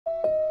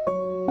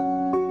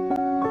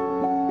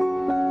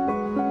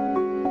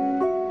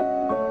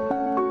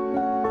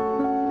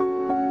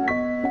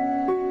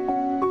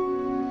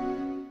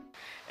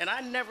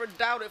never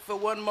doubted for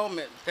one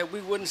moment that we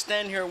wouldn't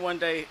stand here one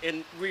day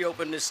and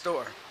reopen this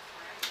store.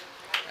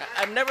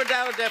 I never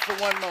doubted that for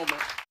one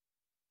moment.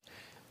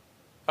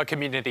 A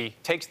community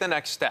takes the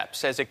next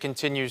steps as it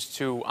continues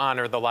to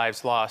honor the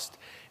lives lost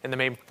in the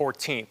May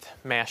 14th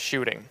mass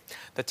shooting.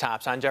 The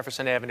Tops on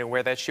Jefferson Avenue,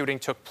 where that shooting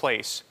took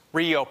place,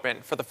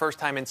 reopened for the first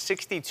time in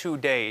 62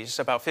 days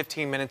about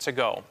 15 minutes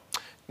ago.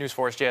 News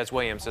 4's Jazz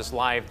Williams is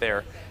live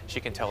there. She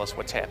can tell us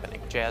what's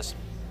happening. Jazz?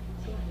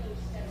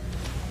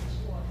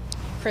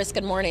 Chris,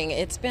 good morning.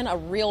 It's been a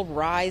real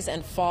rise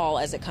and fall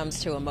as it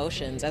comes to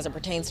emotions, as it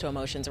pertains to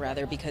emotions,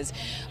 rather, because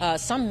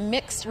some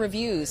mixed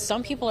reviews.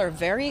 Some people are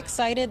very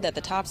excited that the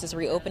Tops is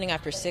reopening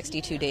after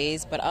 62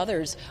 days, but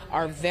others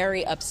are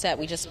very upset.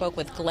 We just spoke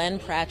with Glenn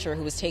Pratcher,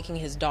 who was taking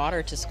his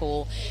daughter to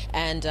school,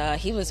 and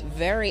he was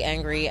very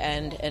angry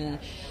and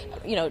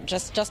you know,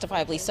 just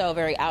justifiably so,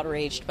 very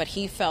outraged, but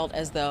he felt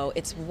as though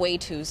it's way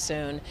too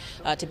soon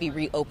to be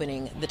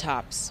reopening the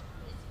Tops.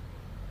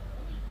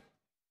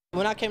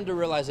 When I came to the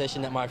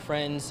realization that my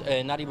friends,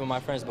 and not even my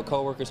friends, but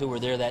coworkers who were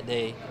there that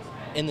day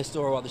in the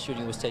store while the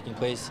shooting was taking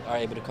place are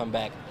able to come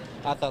back,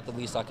 I thought the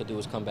least I could do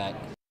was come back.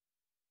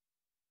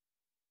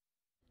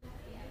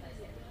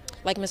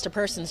 Like Mr.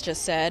 Persons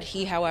just said,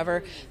 he,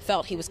 however,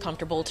 felt he was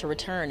comfortable to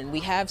return, and we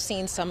have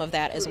seen some of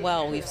that as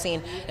well. We've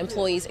seen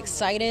employees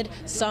excited,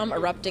 some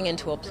erupting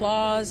into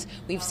applause.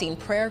 We've seen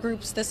prayer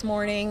groups this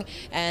morning,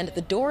 and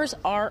the doors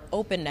are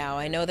open now.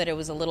 I know that it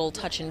was a little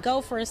touch and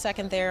go for a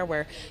second there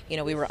where, you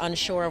know, we were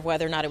unsure of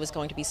whether or not it was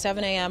going to be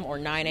 7 a.m. or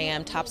 9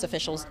 a.m. Tops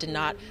officials did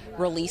not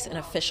release an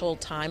official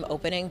time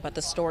opening, but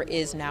the store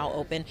is now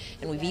open,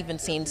 and we've even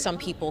seen some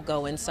people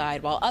go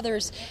inside, while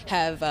others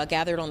have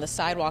gathered on the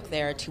sidewalk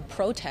there to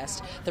protest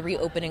the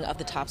reopening of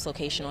the Tops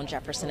location on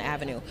Jefferson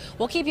Avenue.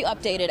 We'll keep you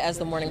updated as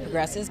the morning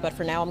progresses, but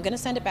for now, I'm going to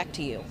send it back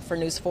to you. For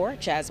News 4,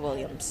 Jazz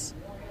Williams.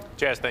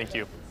 Jazz, thank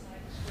you.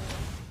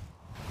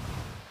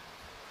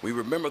 We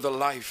remember the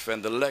life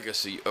and the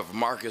legacy of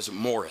Marcus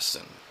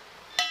Morrison.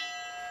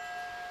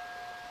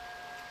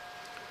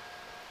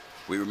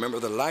 We remember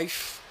the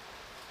life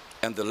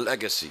and the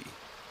legacy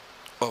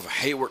of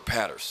Hayward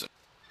Patterson.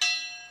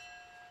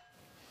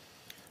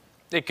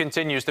 It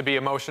continues to be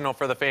emotional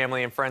for the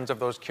family and friends of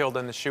those killed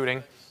in the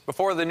shooting.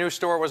 Before the new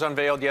store was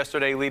unveiled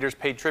yesterday, leaders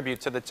paid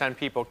tribute to the 10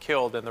 people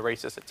killed in the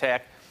racist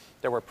attack.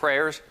 There were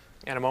prayers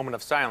and a moment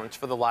of silence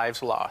for the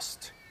lives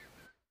lost.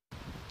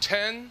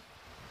 10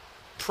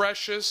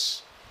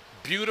 precious,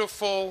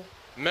 beautiful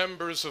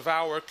members of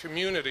our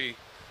community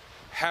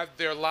had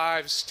their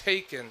lives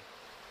taken.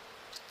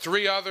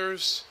 3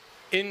 others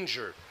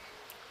injured.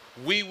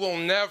 We will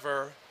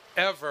never,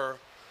 ever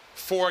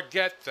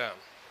forget them.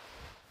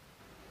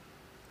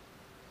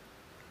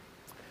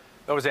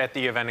 Those at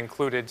the event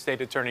included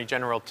State Attorney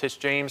General Tish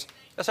James,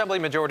 Assembly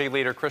Majority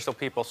Leader Crystal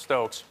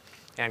Peoples-Stokes,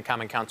 and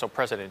Common Council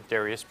President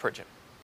Darius Pridgen.